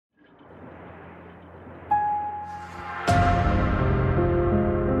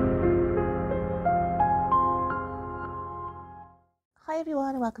everyone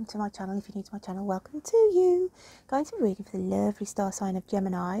and welcome to my channel. If you're new to my channel, welcome to you. Going to be reading for the lovely star sign of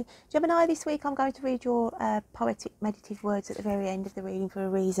Gemini. Gemini, this week I'm going to read your poetic meditative words at the very end of the reading for a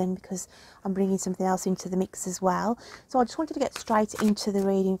reason, because I'm bringing something else into the mix as well. So I just wanted to get straight into the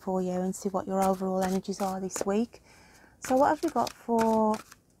reading for you and see what your overall energies are this week. So what have we got for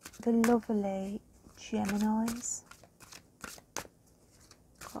the lovely Geminis?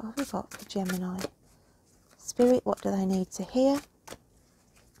 What have we got for Gemini? Spirit, what do they need to hear?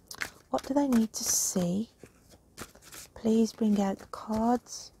 What do they need to see? Please bring out the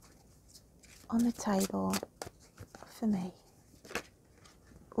cards on the table for me.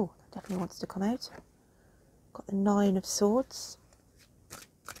 Oh, definitely wants to come out. Got the Nine of Swords.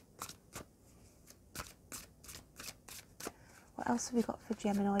 What else have we got for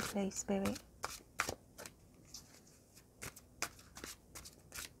Gemini, please, Spirit?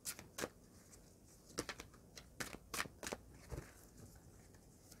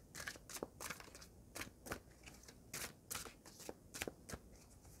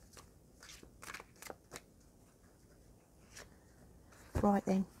 Right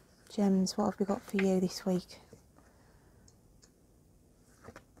then, Gems, what have we got for you this week?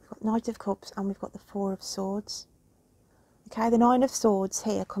 We've got Knight of Cups and we've got the Four of Swords. Okay, the Nine of Swords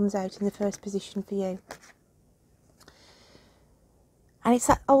here comes out in the first position for you. And it's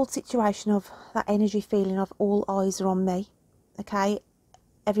that old situation of that energy feeling of all eyes are on me. Okay,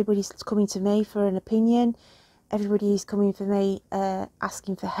 everybody's coming to me for an opinion. Everybody's coming for me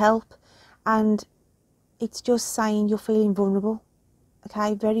asking for help. And it's just saying you're feeling vulnerable.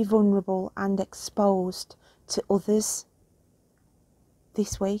 Okay, very vulnerable and exposed to others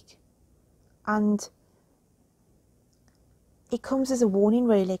this week. And it comes as a warning,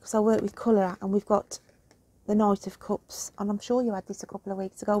 really, because I work with colour and we've got the Knight of Cups, and I'm sure you had this a couple of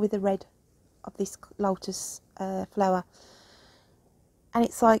weeks ago with the red of this lotus flower. And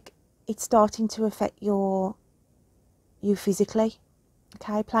it's like it's starting to affect you physically.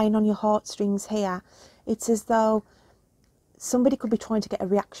 Okay, playing on your heartstrings here. It's as though somebody could be trying to get a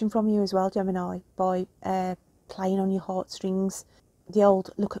reaction from you as well, Gemini, by playing on your heartstrings. The old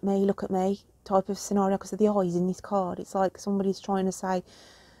look at me type of scenario, because of the eyes in this card. It's like somebody's trying to say,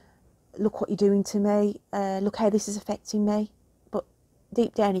 look what you're doing to me, look how this is affecting me. But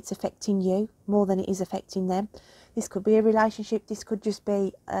deep down it's affecting you more than it is affecting them. This could be a relationship, this could just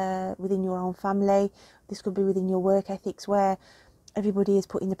be within your own family, this could be within your work ethics, where everybody is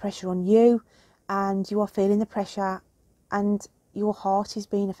putting the pressure on you and you are feeling the pressure, and your heart is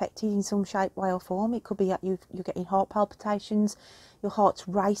being affected in some shape, way or form. It could be that you're getting heart palpitations, your heart's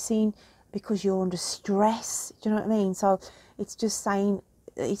racing because you're under stress. Do you know what I mean? So it's just saying,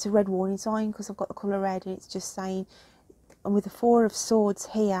 it's a red warning sign because I've got the colour red, and it's just saying, and with the Four of Swords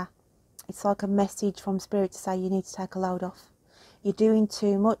here, it's like a message from Spirit to say you need to take a load off. You're doing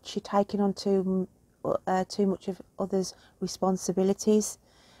too much, you're taking on too much of others' responsibilities,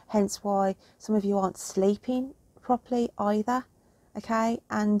 hence why some of you aren't sleeping properly either. Okay,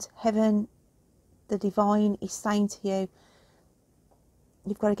 and heaven, the divine, is saying to you,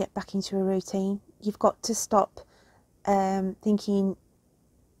 you've got to get back into a routine. You've got to stop thinking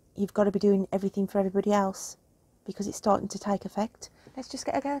you've got to be doing everything for everybody else, because it's starting to take effect. Let's just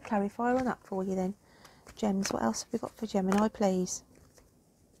get a clarifier on that for you then. Gems, what else have we got for Gemini, please?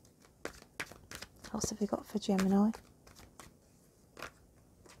 What else have we got for Gemini?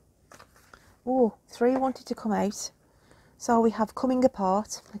 Oh, 3 wanted to come out. So we have coming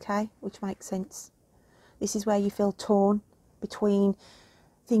apart, okay, which makes sense. This is where you feel torn between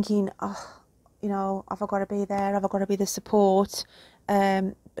thinking, oh, you know, have I got to be there? Have I got to be the support?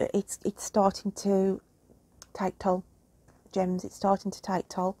 But it's starting to take toll, Gems. It's starting to take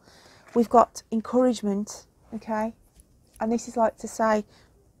toll. We've got encouragement, okay, and this is like to say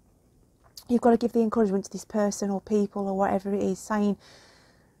you've got to give the encouragement to this person or people or whatever it is, saying,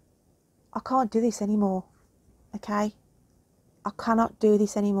 I can't do this anymore, okay? I cannot do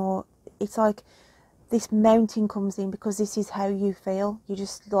this anymore. It's like this mountain comes in, because this is how you feel. You're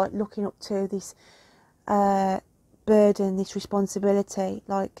just like looking up to this burden, this responsibility,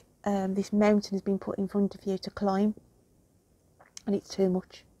 like this mountain has been put in front of you to climb, and it's too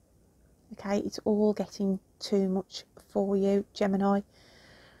much. Okay, it's all getting too much for you, Gemini.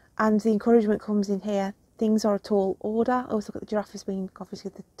 And the encouragement comes in here. Things are a tall order. I also got the giraffe as being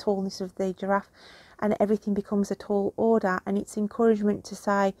obviously the tallness of the giraffe, and everything becomes a tall order, and it's encouragement to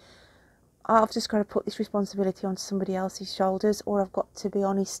say, I've just got to put this responsibility onto somebody else's shoulders, or I've got to be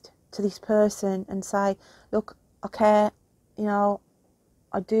honest to this person and say, look, I care, you know,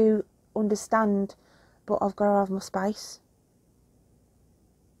 I do understand, but I've got to have my space.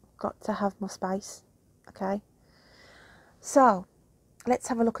 Got to have my space, okay? So let's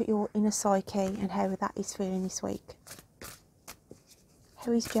have a look at your inner psyche and how that is feeling this week.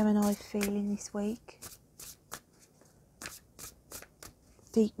 How is Gemini feeling this week?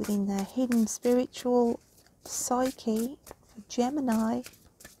 Deep within their hidden spiritual psyche for Gemini.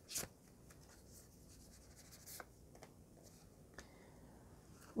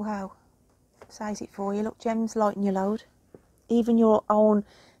 Wow, says it for you. Look, gems lighten your load. Even your own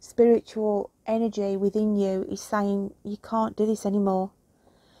spiritual energy within you is saying you can't do this anymore.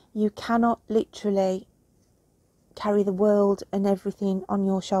 You cannot literally carry the world and everything on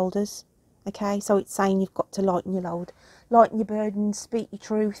your shoulders. Okay, so it's saying you've got to lighten your load, lighten your burdens, speak your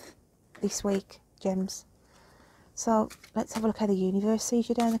truth this week, gems. So let's have a look how the universe sees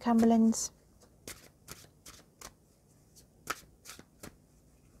you down the camera lens.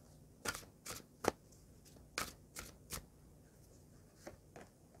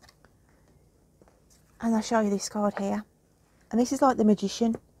 And I'll show you this card here. And this is like the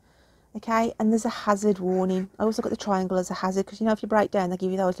Magician. Okay, and there's a hazard warning. I always look at the triangle as a hazard, because you know if you break down they give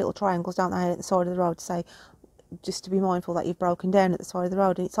you those little triangles, don't they, at the side of the road to say, just to be mindful that you've broken down at the side of the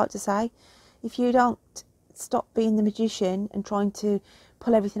road. And it's like to say, if you don't stop being the magician and trying to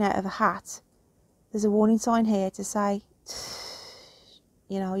pull everything out of a hat, there's a warning sign here to say,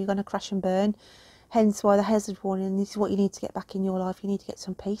 you know, you're going to crash and burn. Hence why the hazard warning. And this is what you need to get back in your life. You need to get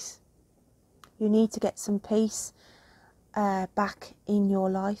some peace. You need to get some peace back in your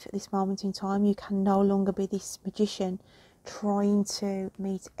life at this moment in time. You can no longer be this magician trying to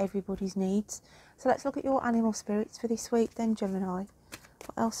meet everybody's needs. So let's look at your animal spirits for this week then, Gemini.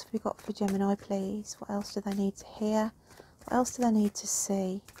 What else have we got for Gemini, please? What else do they need to hear? What else do they need to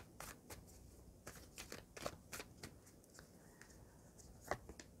see?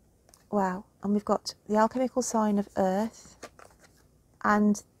 Wow, and we've got the alchemical sign of earth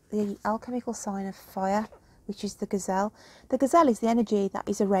and the alchemical sign of fire, which is the gazelle. The gazelle is the energy that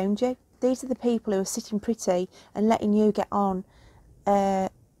is around you. These are the people who are sitting pretty and letting you get on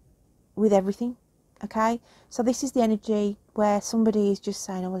with everything, okay? So this is the energy where somebody is just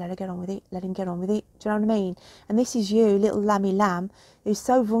saying, oh, well, let her get on with it, let him get on with it. Do you know what I mean? And this is you, little lammy lamb, who's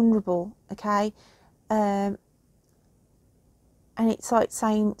so vulnerable, okay? And it's like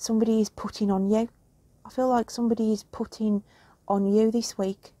saying somebody is putting on you. I feel like somebody is putting on you this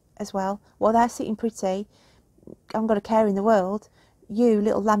week as well. While they're sitting pretty, haven't got a care in the world, you,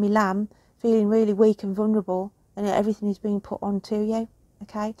 little lammy lamb, feeling really weak and vulnerable, and everything is being put onto you,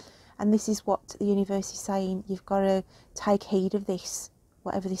 okay? And this is what the universe is saying. You've got to take heed of this,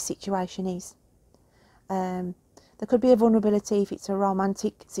 whatever this situation is. There could be a vulnerability if it's a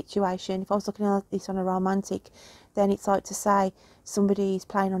romantic situation. If I was looking at this on a romantic, then it's like to say somebody is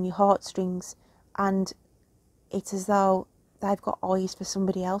playing on your heartstrings, and it's as though they've got eyes for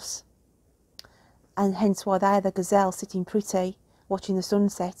somebody else. And hence why they're the gazelle sitting pretty, watching the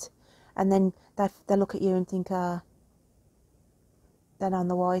sunset, and then they look at you and think, they're none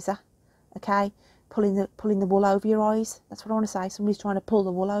the wiser, okay? Pulling the wool over your eyes. That's what I want to say. Somebody's trying to pull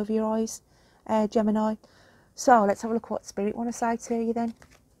the wool over your eyes, Gemini. So let's have a look what Spirit want to say to you then.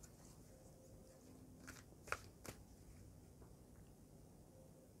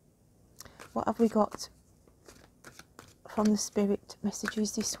 What have we got from the Spirit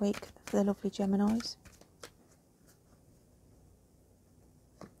messages this week for the lovely Geminis?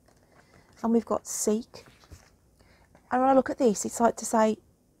 And we've got seek. And when I look at this, it's like to say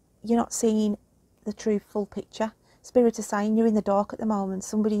you're not seeing the true full picture. Spirit is saying you're in the dark at the moment.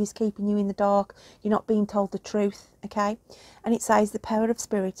 Somebody is keeping you in the dark. You're not being told the truth, okay? And it says the power of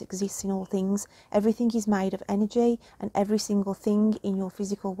Spirit exists in all things. Everything is made of energy, and every single thing in your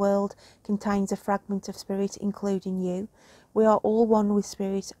physical world contains a fragment of Spirit, including you. We are all one with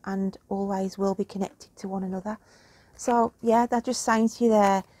Spirit and always will be connected to one another. So, yeah, they're just saying to you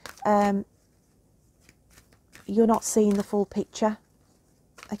there, you're not seeing the full picture,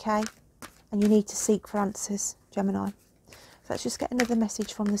 okay? And you need to seek for answers, Gemini. So let's just get another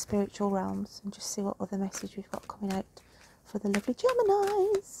message from the spiritual realms and just see what other message we've got coming out for the lovely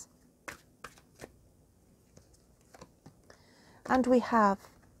Geminis. And we have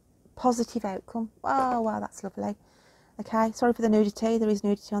positive outcome. Oh, wow, that's lovely. Okay, sorry for the nudity. There is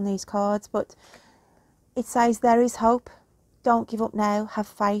nudity on these cards, but it says there is hope. Don't give up now. Have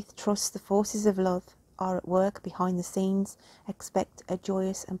faith. Trust the forces of love are at work behind the scenes. Expect a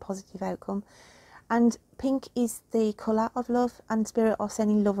joyous and positive outcome. And pink is the colour of love, and Spirit are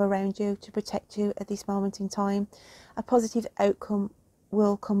sending love around you to protect you at this moment in time. A positive outcome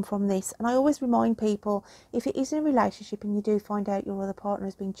will come from this. And I always remind people, if it is in a relationship and you do find out your other partner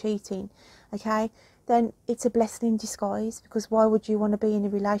has been cheating, okay, then it's a blessing in disguise, because why would you want to be in a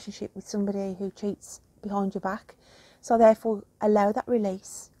relationship with somebody who cheats behind your back? So therefore, allow that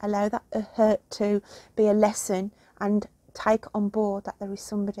release, allow that hurt to be a lesson, and take on board that there is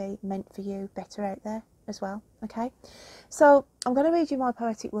somebody meant for you better out there as well. Okay, so I'm going to read you my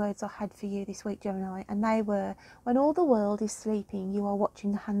poetic words I had for you this week, Gemini, and they were: when all the world is sleeping, you are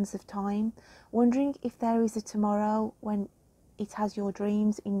watching the hands of time, wondering if there is a tomorrow when it has your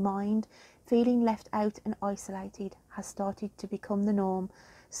dreams in mind. Feeling left out and isolated has started to become the norm.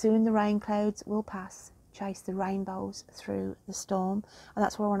 Soon the rain clouds will pass. Chase the rainbows through the storm. And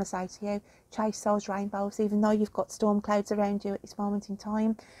that's what I want to say to you. Chase those rainbows. Even though you've got storm clouds around you at this moment in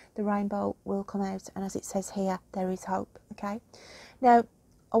time, the rainbow will come out. And as it says here, there is hope. Okay. Now,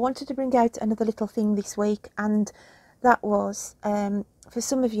 I wanted to bring out another little thing this week, and that was for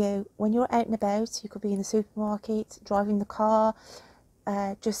some of you, when you're out and about, you could be in the supermarket, driving the car,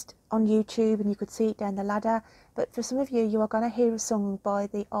 just on YouTube, and you could see it down the ladder. But for some of you, you are going to hear a song by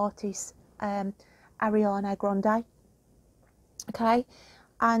the artist Ariana Grande. Okay,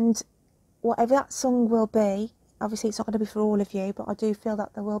 and whatever that song will be, obviously it's not going to be for all of you, but I do feel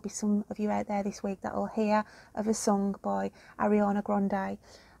that there will be some of you out there this week that will hear of a song by Ariana Grande.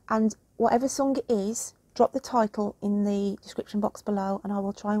 And whatever song it is, drop the title in the description box below, and I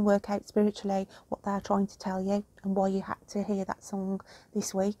will try and work out spiritually what they're trying to tell you and why you had to hear that song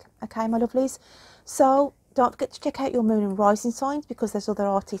this week. Okay, my lovelies? So don't forget to check out your moon and rising signs, because there's other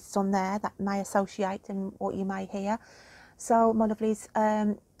artists on there that may associate and what you may hear. So, my lovelies,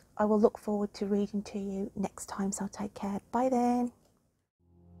 I will look forward to reading to you next time, so take care. Bye then.